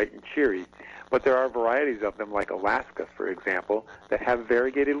very bright and cheery. But there are varieties of them, like Alaska, for example, that have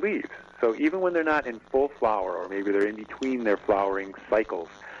variegated leaves. So even when they're not in full flower, or maybe they're in between their flowering cycles,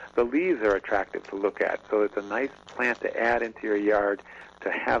 the leaves are attractive to look at. So it's a nice plant to add into your yard to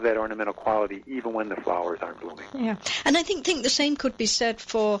have that ornamental quality even when the flowers aren't blooming. Yeah, and I think the same could be said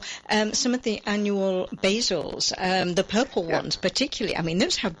for some of the annual basils, the purple ones particularly. I mean,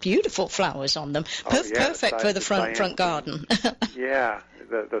 those have beautiful flowers on them, perfect for the front garden. Yeah,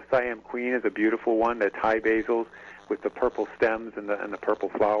 the Siam Queen is a beautiful one, the Thai basils with the purple stems and the purple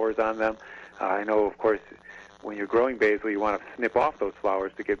flowers on them. I know, of course, when you're growing basil, you want to snip off those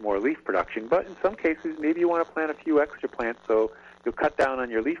flowers to get more leaf production, but in some cases, maybe you want to plant a few extra plants so you'll cut down on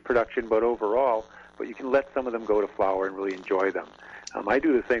your leaf production, but you can let some of them go to flower and really enjoy them. I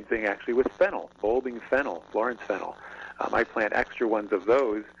do the same thing actually with fennel, bulbing fennel, Florence fennel. I plant extra ones of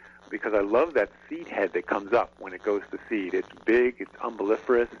those because I love that seed head that comes up when it goes to seed. It's big, it's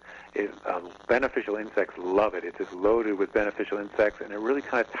umbelliferous, beneficial insects love it. It's just loaded with beneficial insects, and it really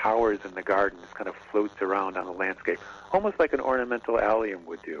kind of towers in the garden, just kind of floats around on the landscape, almost like an ornamental allium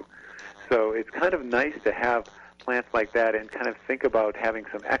would do. So it's kind of nice to have plants like that and kind of think about having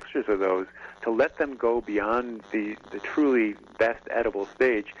some extras of those to let them go beyond the truly best edible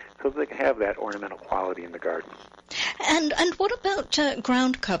stage so they can have that ornamental quality in the garden. And what about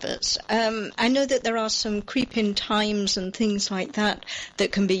ground covers? I know that there are some creep-in times and things like that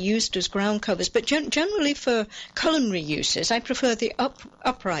can be used as ground covers, but generally for culinary uses, I prefer the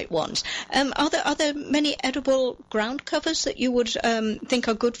upright ones. Are there many edible ground covers that you would think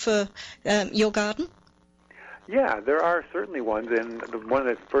are good for your garden? Yeah, there are certainly ones, and the one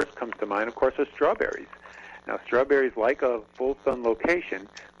that first comes to mind, of course, are strawberries. Now, strawberries like a full sun location,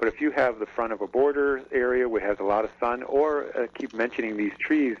 but if you have the front of a border area where it has a lot of sun, or keep mentioning these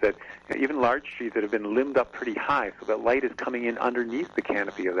trees that, even large trees that have been limbed up pretty high so that light is coming in underneath the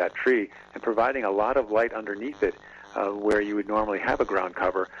canopy of that tree and providing a lot of light underneath it where you would normally have a ground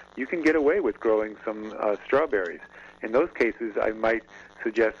cover, you can get away with growing some strawberries. In those cases, I might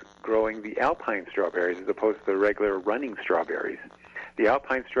suggest growing the alpine strawberries as opposed to the regular running strawberries. The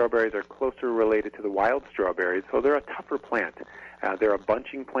alpine strawberries are closer related to the wild strawberries, so they're a tougher plant. They're a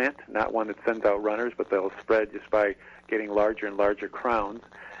bunching plant, not one that sends out runners, but they'll spread just by getting larger and larger crowns.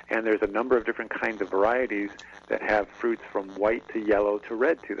 And there's a number of different kinds of varieties that have fruits from white to yellow to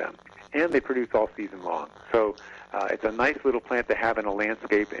red to them. And they produce all season long. So it's a nice little plant to have in a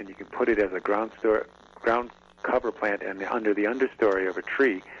landscape, and you can put it as a ground cover plant and under the understory of a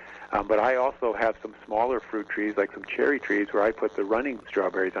tree. But I also have some smaller fruit trees, like some cherry trees, where I put the running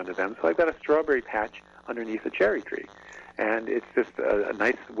strawberries under them. So I've got a strawberry patch underneath a cherry tree. And it's just a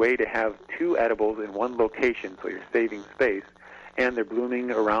nice way to have two edibles in one location, so you're saving space. And they're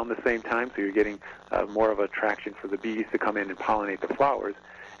blooming around the same time, so you're getting more of an attraction for the bees to come in and pollinate the flowers.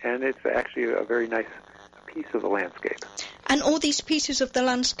 And it's actually a very nice piece of the landscape. And all these pieces of the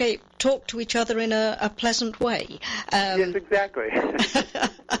landscape talk to each other in a pleasant way. Yes, exactly.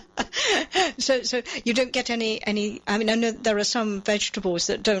 So you don't get any. I mean, I know there are some vegetables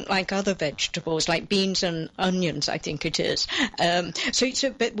that don't like other vegetables, like beans and onions, I think it is.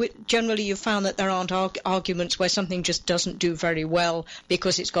 But generally you found that there aren't arguments where something just doesn't do very well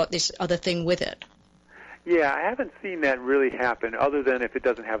because it's got this other thing with it. Yeah, I haven't seen that really happen, other than if it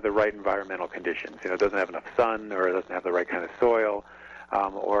doesn't have the right environmental conditions. It doesn't have enough sun, or it doesn't have the right kind of soil,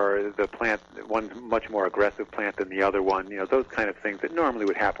 or the plant, one's much more aggressive plant than the other one. Those kind of things that normally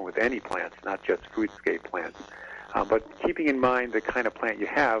would happen with any plants, not just foodscape plants. But keeping in mind the kind of plant you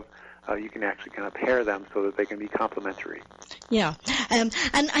have, you can actually kind of pair them so that they can be complementary. Yeah, and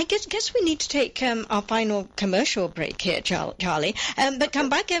I guess we need to take our final commercial break here, Charlie. But come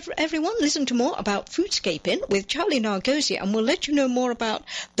back, everyone. Listen to more about foodscaping with Charlie Nargosi, and we'll let you know more about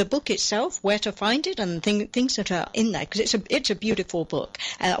the book itself, where to find it, and things that are in there, because it's a beautiful book.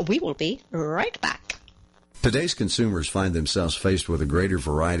 We will be right back. Today's consumers find themselves faced with a greater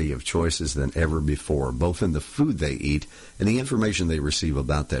variety of choices than ever before, both in the food they eat and the information they receive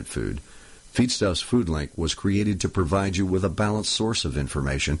about that food. Feedstuffs FoodLink was created to provide you with a balanced source of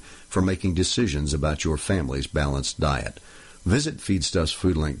information for making decisions about your family's balanced diet. Visit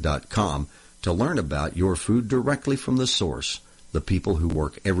feedstuffsfoodlink.com to learn about your food directly from the source, the people who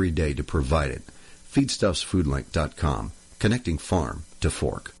work every day to provide it. feedstuffsfoodlink.com, connecting farm to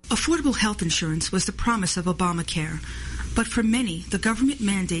fork. Affordable health insurance was the promise of Obamacare, but for many, the government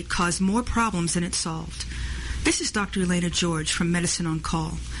mandate caused more problems than it solved. This is Dr. Elena George from Medicine on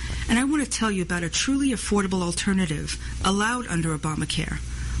Call, and I want to tell you about a truly affordable alternative allowed under Obamacare,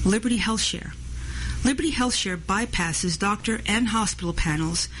 Liberty HealthShare. Liberty HealthShare bypasses doctor and hospital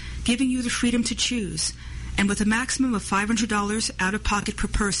panels, giving you the freedom to choose. And with a maximum of $500 out-of-pocket per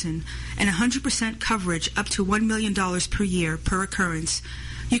person and 100% coverage up to $1 million per year per occurrence,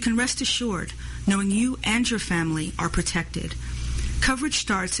 you can rest assured knowing you and your family are protected. Coverage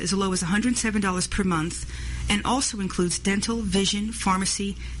starts as low as $107 per month and also includes dental, vision,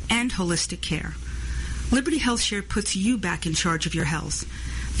 pharmacy, and holistic care. Liberty HealthShare puts you back in charge of your health.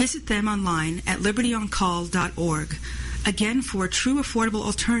 Visit them online at libertyoncall.org. Again, for a true affordable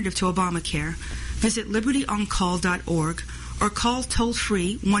alternative to Obamacare, visit libertyoncall.org or call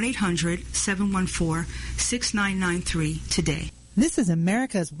toll-free 1-800-714-6993 today. This is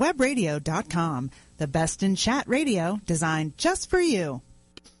americaswebradio.com, the best in chat radio designed just for you.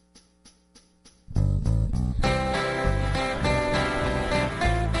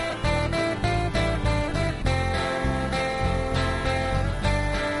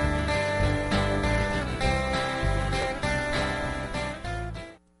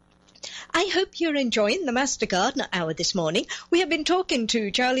 I hope you're enjoying the Master Gardener Hour this morning. We have been talking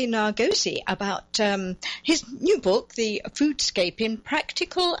to Charlie Nargosi about his new book, The Foodscaping,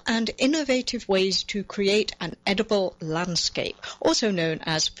 Practical and Innovative Ways to Create an Edible Landscape, also known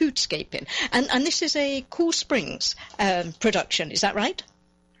as Foodscaping. And this is a Cool Springs production, is that right?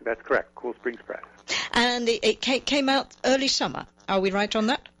 That's correct, Cool Springs Press. And it came out early summer. Are we right on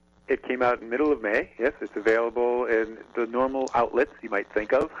that? It came out in the middle of May. Yes, it's available in the normal outlets you might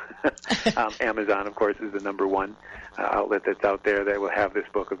think of. Amazon, of course, is the number one outlet that's out there that will have this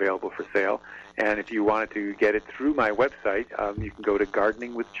book available for sale. And if you wanted to get it through my website, you can go to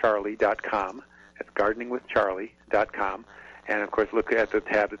gardeningwithcharlie.com. That's gardeningwithcharlie.com. And, of course, look at the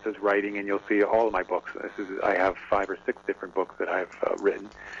tab that says writing, and you'll see all of my books. I have 5 or 6 different books that I've written.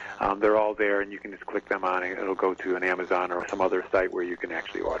 They're all there, and you can just click them on, and it'll go to an Amazon or some other site where you can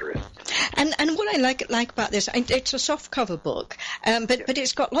actually order it. And what I like about this, it's a soft cover book, but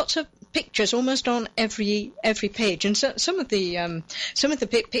it's got lots of pictures almost on every page. And so, some of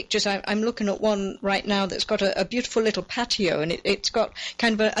the pictures, I'm looking at one right now that's got a beautiful little patio, and it's got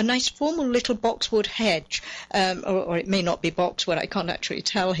kind of a nice formal little boxwood hedge, or it may not be boxwood, I can't actually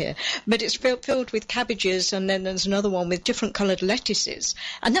tell here, but it's filled with cabbages, and then there's another one with different coloured lettuces.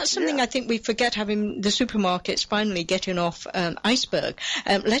 And that's something I think we forget, having the supermarkets finally getting off iceberg.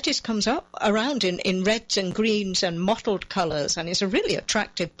 Lettuce comes up around in reds and greens and mottled colours, and it's a really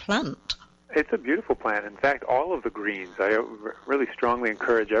attractive plant. It's a beautiful plant. In fact, all of the greens, I really strongly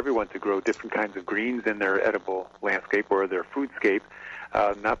encourage everyone to grow different kinds of greens in their edible landscape or their foodscape,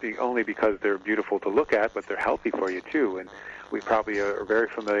 not only because they're beautiful to look at, but they're healthy for you, too. And we probably are very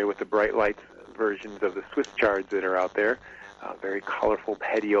familiar with the bright lights versions of the Swiss chards that are out there. Very colorful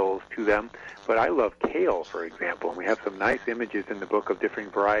petioles to them. But I love kale, for example, and we have some nice images in the book of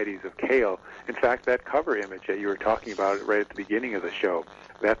different varieties of kale. In fact, that cover image that you were talking about right at the beginning of the show,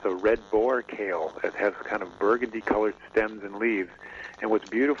 that's a red boar kale that has kind of burgundy-colored stems and leaves. And what's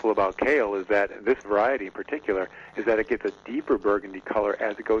beautiful about kale is that this variety in particular is that it gets a deeper burgundy color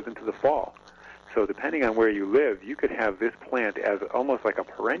as it goes into the fall. So depending on where you live, you could have this plant as almost like a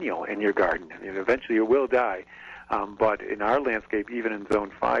perennial in your garden. I mean, eventually it will die. But in our landscape, even in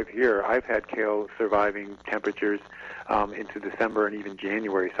Zone 5 here, I've had kale surviving temperatures into December and even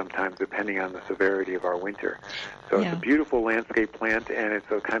January sometimes, depending on the severity of our winter. So it's a beautiful landscape plant, and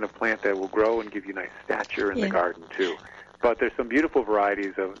it's a kind of plant that will grow and give you nice stature in the garden, too. But there's some beautiful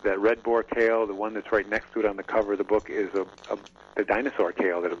varieties of that red boar kale. The one that's right next to it on the cover of the book is the dinosaur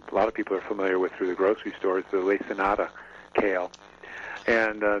kale that a lot of people are familiar with through the grocery stores, the Lacinaata kale.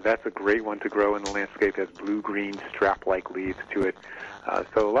 And that's a great one to grow in the landscape. It has blue-green strap-like leaves to it.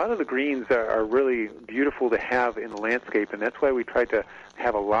 So a lot of the greens are really beautiful to have in the landscape, and that's why we tried to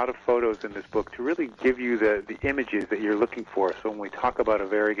have a lot of photos in this book to really give you the images that you're looking for. So when we talk about a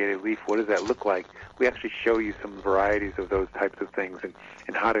variegated leaf, what does that look like? We actually show you some varieties of those types of things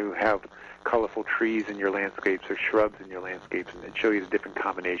and how to have colorful trees in your landscapes or shrubs in your landscapes, and show you the different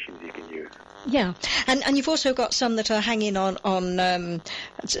combinations you can use. Yeah, and you've also got some that are hanging on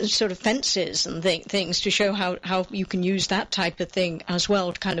sort of fences and things to show how you can use that type of thing as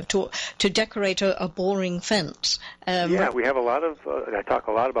well, to kind of to decorate a boring fence. We have a lot of, I talk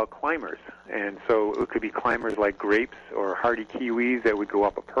a lot about climbers, and so it could be climbers like grapes or hardy kiwis that would go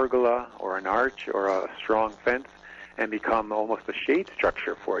up a pergola or an arch or a strong fence and become almost a shade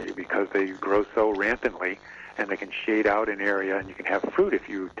structure for you because they grow so rampantly, and they can shade out an area, and you can have fruit if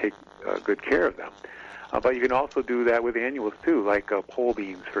you take good care of them. But you can also do that with annuals, too, like pole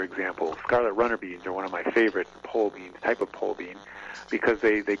beans, for example. Scarlet runner beans are one of my favorite type of pole bean, because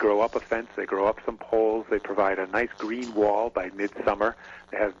they grow up a fence, they grow up some poles, they provide a nice green wall by midsummer.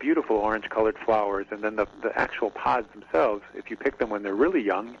 They have beautiful orange-colored flowers, and then the actual pods themselves, if you pick them when they're really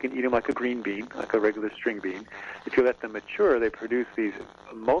young, you can eat them like a green bean, like a regular string bean. If you let them mature, they produce these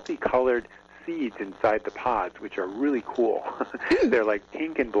multicolored seeds inside the pods, which are really cool. They're like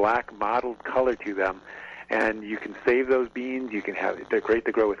pink and black mottled color to them, and you can save those beans. They're great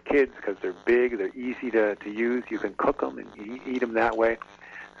to grow with kids because they're big, they're easy to use. You can cook them and eat them that way.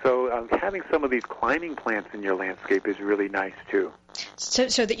 So having some of these climbing plants in your landscape is really nice too.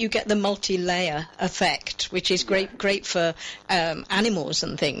 So that you get the multi-layer effect, which is great for animals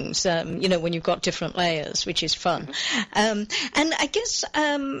and things, when you've got different layers, which is fun. And I guess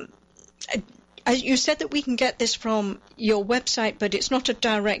you said that we can get this from your website, but it's not a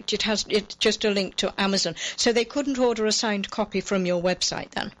direct, it's just a link to Amazon. So they couldn't order a signed copy from your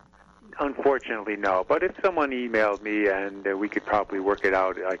website then? Unfortunately, no. But if someone emailed me and we could probably work it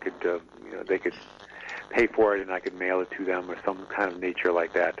out, I could, they could pay for it and I could mail it to them or some kind of nature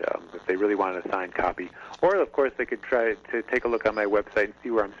like that if they really wanted a signed copy. Or, of course, they could try to take a look on my website and see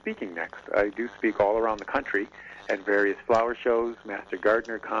where I'm speaking next. I do speak all around the country at various flower shows, Master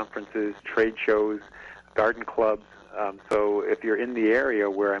Gardener conferences, trade shows, garden clubs, So if you're in the area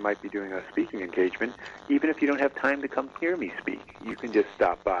where I might be doing a speaking engagement, even if you don't have time to come hear me speak, you can just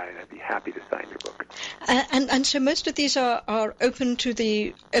stop by, and I'd be happy to sign your book. And so most of these are open to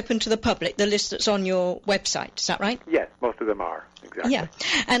the public, the list that's on your website. Is that right? Yes, most of them are. Exactly. Yeah,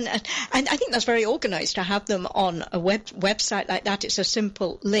 and I think that's very organised to have them on a website like that. It's a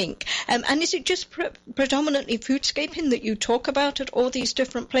simple link. And is it just predominantly foodscaping that you talk about at all these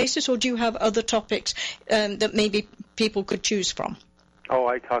different places, or do you have other topics that maybe people could choose from? Oh,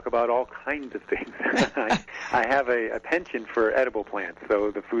 I talk about all kinds of things. I have a penchant for edible plants,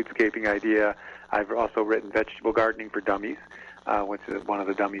 so the foodscaping idea. I've also written Vegetable Gardening for Dummies, which is one of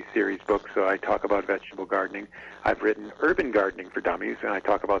the Dummies series books, so I talk about vegetable gardening. I've written Urban Gardening for Dummies, and I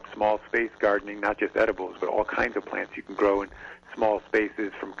talk about small space gardening, not just edibles, but all kinds of plants you can grow in small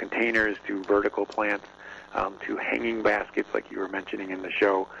spaces, from containers to vertical plants to hanging baskets, like you were mentioning in the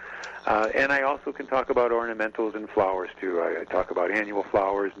show. And I also can talk about ornamentals and flowers, too. I talk about annual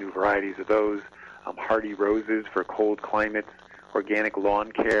flowers, new varieties of those, hardy roses for cold climates, organic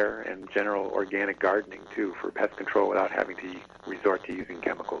lawn care, and general organic gardening, too, for pest control without having to resort to using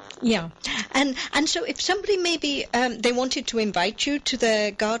chemicals. Yeah. And so if somebody maybe they wanted to invite you to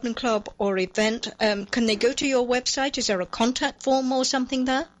their garden club or event, can they go to your website? Is there a contact form or something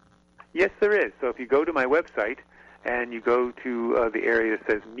there? Yes, there is. So if you go to my website and you go to the area that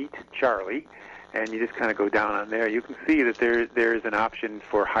says Meet Charlie, and you just kind of go down on there, you can see that there is an option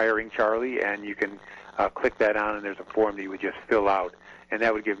for hiring Charlie, and you can click that on, and there's a form that you would just fill out, and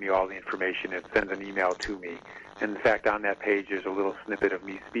that would give me all the information. It sends an email to me. And in fact, on that page, there's a little snippet of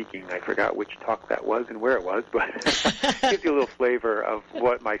me speaking. I forgot which talk that was and where it was, but it gives you a little flavor of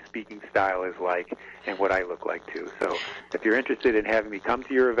what my speaking style is like and what I look like, too. So if you're interested in having me come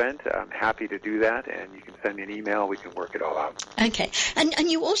to your event, I'm happy to do that, and you can send me an email. We can work it all out. Okay.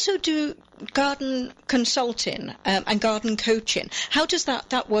 And you also do garden consulting and garden coaching. How does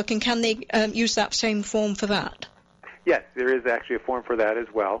that work, and can they use that same form for that? Yes, there is actually a form for that as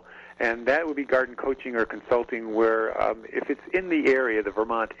well. And that would be garden coaching or consulting where if it's in the area, the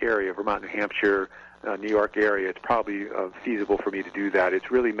Vermont area, Vermont, New Hampshire, New York area, it's probably feasible for me to do that. It's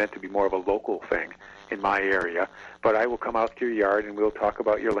really meant to be more of a local thing in my area. But I will come out to your yard and we'll talk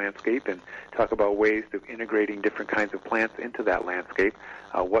about your landscape and talk about ways of integrating different kinds of plants into that landscape,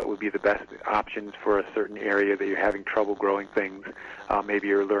 what would be the best options for a certain area that you're having trouble growing things. Maybe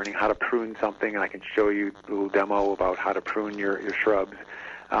you're learning how to prune something, and I can show you a little demo about how to prune your shrubs.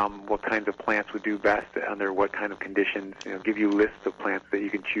 What kinds of plants would do best under what kind of conditions, give you lists of plants that you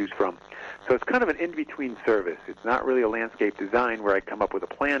can choose from. So it's kind of an in-between service. It's not really a landscape design where I come up with a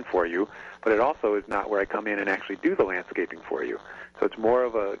plan for you, but it also is not where I come in and actually do the landscaping for you. So it's more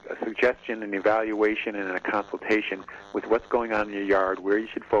of a suggestion, an evaluation, and a consultation with what's going on in your yard, where you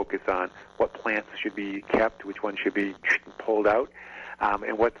should focus on, what plants should be kept, which ones should be pulled out,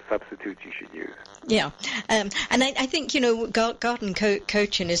 and what substitutes you should use. Yeah, and I think, garden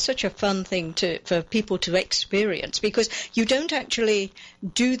coaching is such a fun thing for people to experience, because you don't actually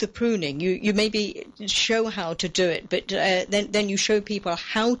do the pruning. You maybe show how to do it, but then you show people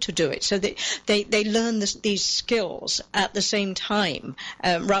how to do it, so that they learn these skills at the same time,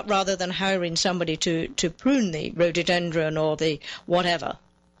 rather than hiring somebody to prune the rhododendron or the whatever.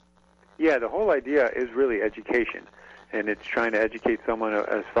 Yeah, the whole idea is really education. And it's trying to educate someone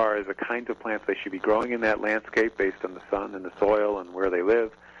as far as the kinds of plants they should be growing in that landscape based on the sun and the soil and where they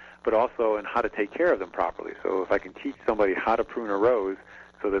live, but also in how to take care of them properly. So if I can teach somebody how to prune a rose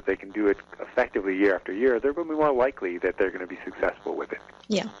so that they can do it effectively year after year, they're going to be more likely that they're going to be successful with it.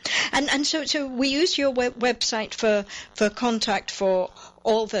 Yeah. And so we use your website for contact for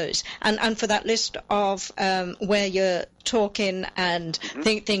all those, and for that list of where you're talking and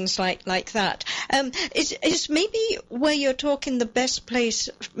things like that. Is maybe where you're talking the best place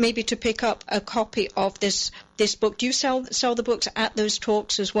maybe to pick up a copy of this book? Do you sell the books at those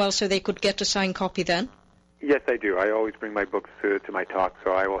talks as well, so they could get a signed copy then? Yes, I do. I always bring my books to my talk,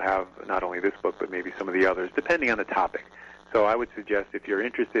 so I will have not only this book but maybe some of the others, depending on the topic. So I would suggest if you're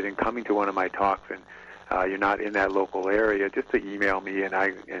interested in coming to one of my talks and you're not in that local area, just to email me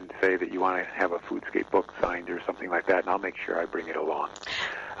and say that you want to have a Foodscape book signed or something like that, and I'll make sure I bring it along.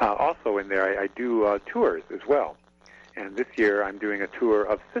 Also in there, I do tours as well. And this year I'm doing a tour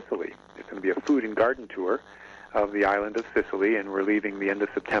of Sicily. It's going to be a food and garden tour of the island of Sicily, and we're leaving the end of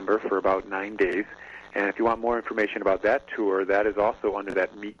September for about 9 days. And if you want more information about that tour, that is also under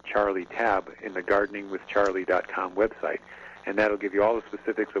that Meet Charlie tab in the gardeningwithcharlie.com website. And that'll give you all the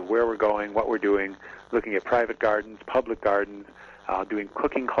specifics of where we're going, what we're doing, looking at private gardens, public gardens, doing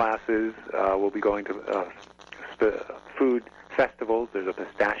cooking classes. We'll be going to food festivals. There's a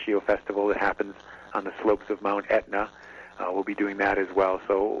pistachio festival that happens on the slopes of Mount Etna. We'll be doing that as well.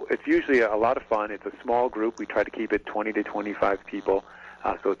 So it's usually a lot of fun. It's a small group. We try to keep it 20 to 25 people,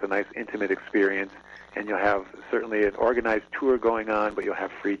 so it's a nice intimate experience. And you'll have certainly an organized tour going on, but you'll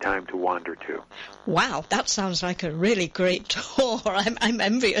have free time to wander too. Wow, that sounds like a really great tour. I'm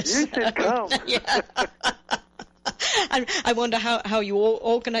envious. You should come. Yeah. I wonder how you all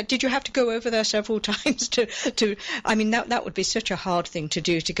organize. Did you have to go over there several times to I mean, that would be such a hard thing to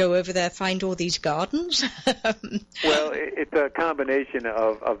do, to go over there, find all these gardens? Well, it's a combination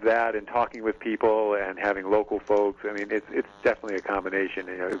of that and talking with people and having local folks. I mean, it's definitely a combination.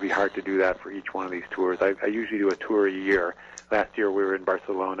 You know, it'd be hard to do that for each one of these tours. I usually do a tour a year. Last year we were in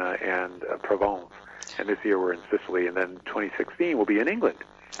Barcelona and Provence, and this year we're in Sicily, and then 2016 we'll be in England.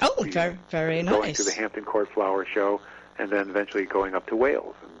 Oh, very, very nice. Going to the Hampton Court Flower Show, and then eventually going up to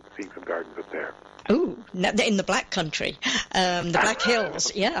Wales and seeing some gardens up there. Oh, in the Black Country, the Black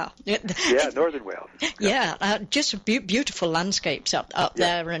Hills, yeah. Yeah, northern Wales. Yeah, just beautiful landscapes up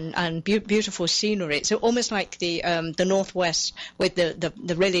there, and beautiful scenery. It's almost like the northwest with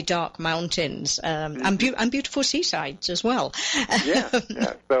the really dark mountains, and beautiful seasides as well. Yeah.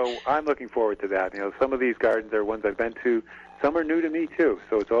 So I'm looking forward to that. You know, some of these gardens are ones I've been to. Some are new to me, too,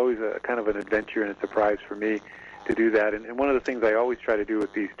 so it's always a kind of an adventure and a surprise for me to do that. And one of the things I always try to do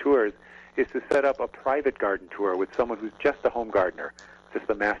with these tours is to set up a private garden tour with someone who's just a home gardener, just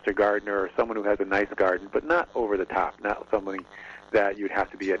a master gardener or someone who has a nice garden, but not over the top, not something that you'd have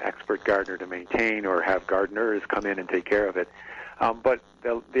to be an expert gardener to maintain or have gardeners come in and take care of it. But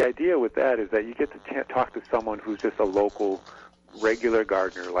the idea with that is that you get to talk to someone who's just a local regular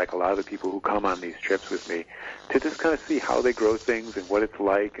gardener, like a lot of the people who come on these trips with me, to just kind of see how they grow things and what it's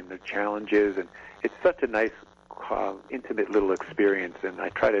like and the challenges. And it's such a nice, intimate little experience, and I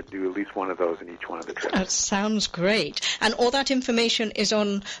try to do at least one of those in each one of the trips. That sounds great. And all that information is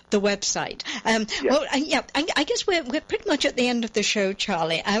on the website. Well, I guess we're pretty much at the end of the show,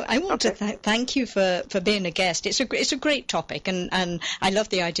 Charlie. I want to thank you for being a guest. It's a great topic, and I love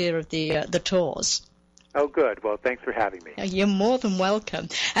the idea of the tours. Oh, good. Well, thanks for having me. You're more than welcome.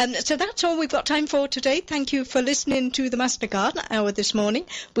 So that's all we've got time for today. Thank you for listening to the Master Gardener Hour this morning.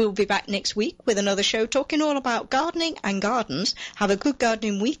 We'll be back next week with another show talking all about gardening and gardens. Have a good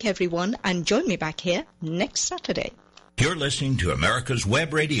gardening week, everyone, and join me back here next Saturday. You're listening to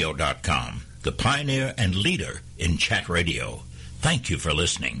AmericasWebRadio.com, the pioneer and leader in chat radio. Thank you for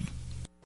listening.